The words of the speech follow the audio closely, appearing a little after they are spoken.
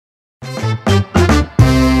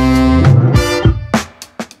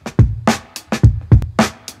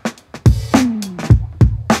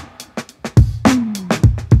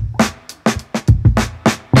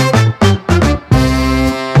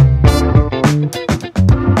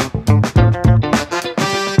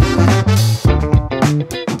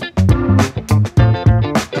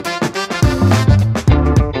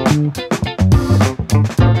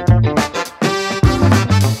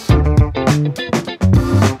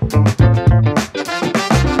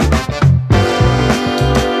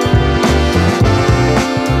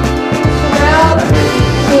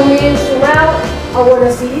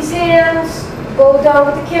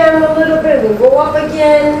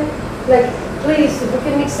again? Like, please, if we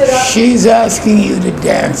can mix it up. She's asking you to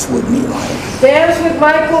dance with me, Mike. Dance with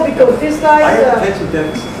Michael because this guy's... I have attention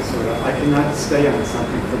deficit disorder. I cannot stay on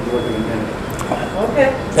something for more than a minute. Okay.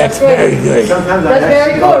 That's very good. Sometimes That's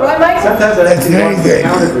very good, right, Michael? Sometimes I That's very good.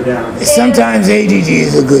 counter down. Sometimes ADD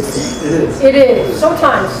is a good thing. It is. It is.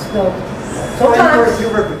 Sometimes, though. Sometimes. We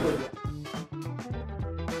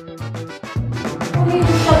need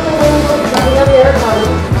to shut the windows because we have air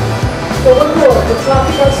coming. So we're good. The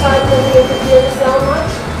traffic outside doesn't interfere the sound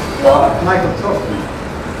much? No? Michael, talk to me.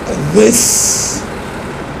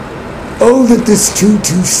 That this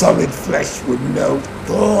too solid flesh would melt,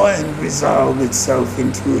 thaw and resolve itself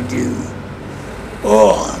into a dew.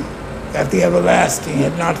 Or that the everlasting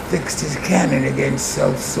had not fixed his canon against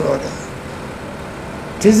self-slaughter.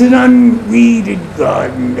 'Tis an unweeded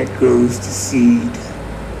garden that grows to seed.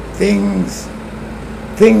 Things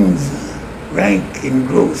rank and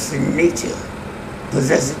gross in nature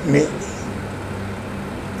possess it merely.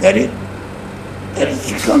 That it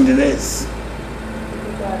should come to this.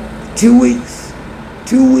 2 weeks,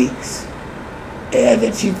 ere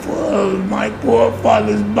that she followed my poor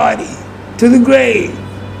father's body to the grave,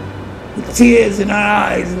 with tears in her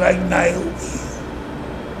eyes like Niobe.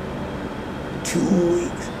 2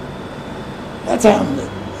 weeks. That's Hamlet.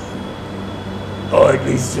 Or at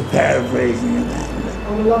least a paraphrasing of Hamlet. I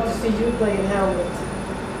would love to see you playing Hamlet.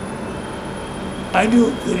 I do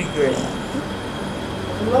a pretty good Hamlet.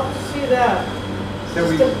 I would love to see that. So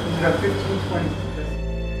we have 15, 20.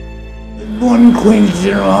 Born in Queens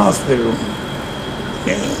General Hospital,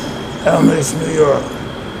 Elmhurst, New York.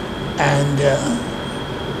 And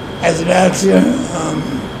as an actor,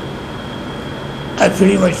 I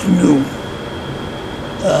pretty much knew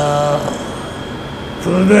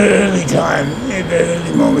from a very early time, a very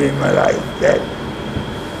early moment in my life,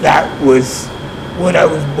 that was what I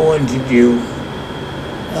was born to do.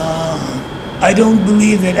 I don't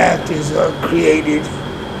believe that actors are created,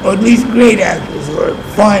 or at least great actors or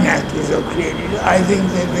fine actors are created. I think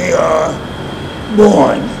that they are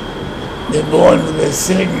born. They're born with a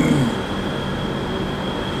certain,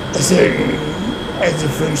 as the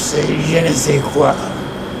French say, je ne sais quoi.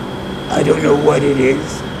 I don't know what it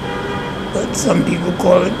is, but some people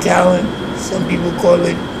call it talent, some people call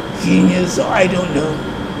it genius, I don't know.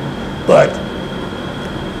 But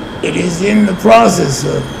it is in the process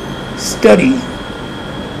of study,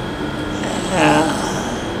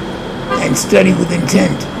 and study with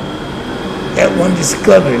intent, that one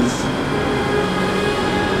discovers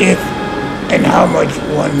if and how much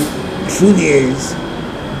one truly is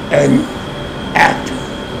an actor.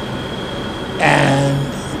 And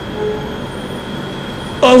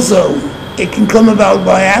also, it can come about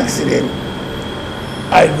by accident.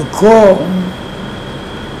 I recall,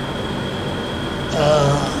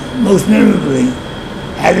 most memorably,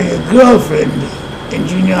 having a girlfriend in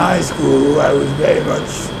junior high school who I was very much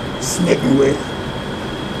smitten with.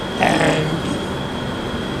 And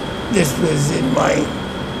this was in my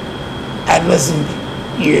adolescent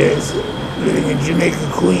years, living in Jamaica,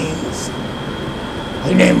 Queens.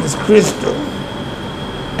 Her name was Crystal.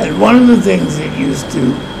 And one of the things that used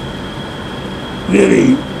to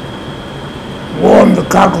really warm the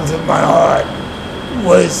cockles of my heart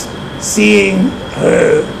was seeing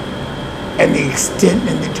her and the extent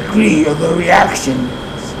and the degree of her reactions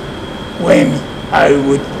when I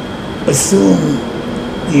would assume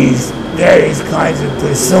these various kinds of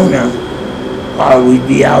persona while we'd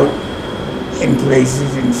be out in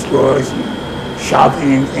places, in stores, and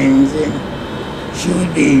shopping and things, and she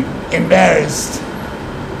would be embarrassed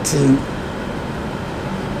to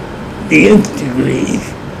the nth degree,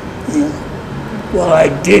 while I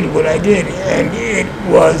did what I did, and it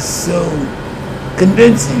was so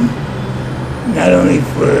convincing, not only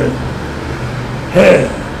for her,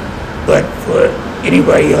 but for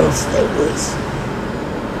anybody else that was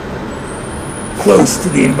close to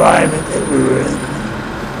the environment that we were in.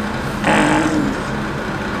 And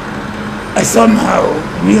I somehow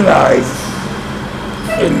realized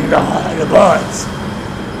in the heart of arts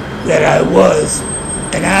that I was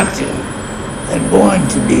an actor and born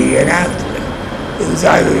to be an actor. It was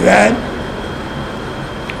either that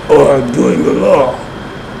or doing the law,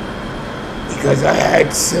 because I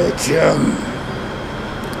had such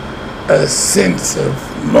a sense of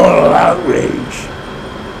moral outrage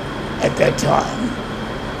at that time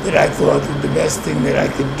that I thought that the best thing that I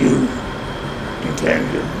could do in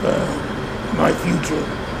terms of my future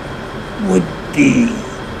would be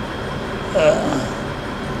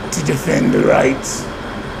to defend the rights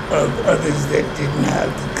of others that didn't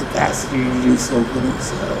have the capacity to do so for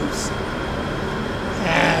themselves.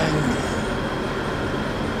 And,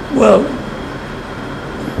 well,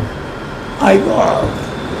 I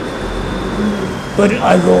but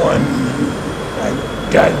I go on. I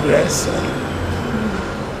digress.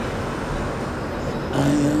 I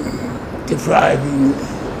am depriving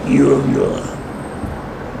you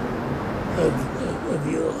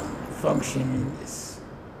of your function in this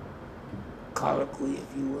colloquy,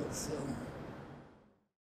 if you will. So.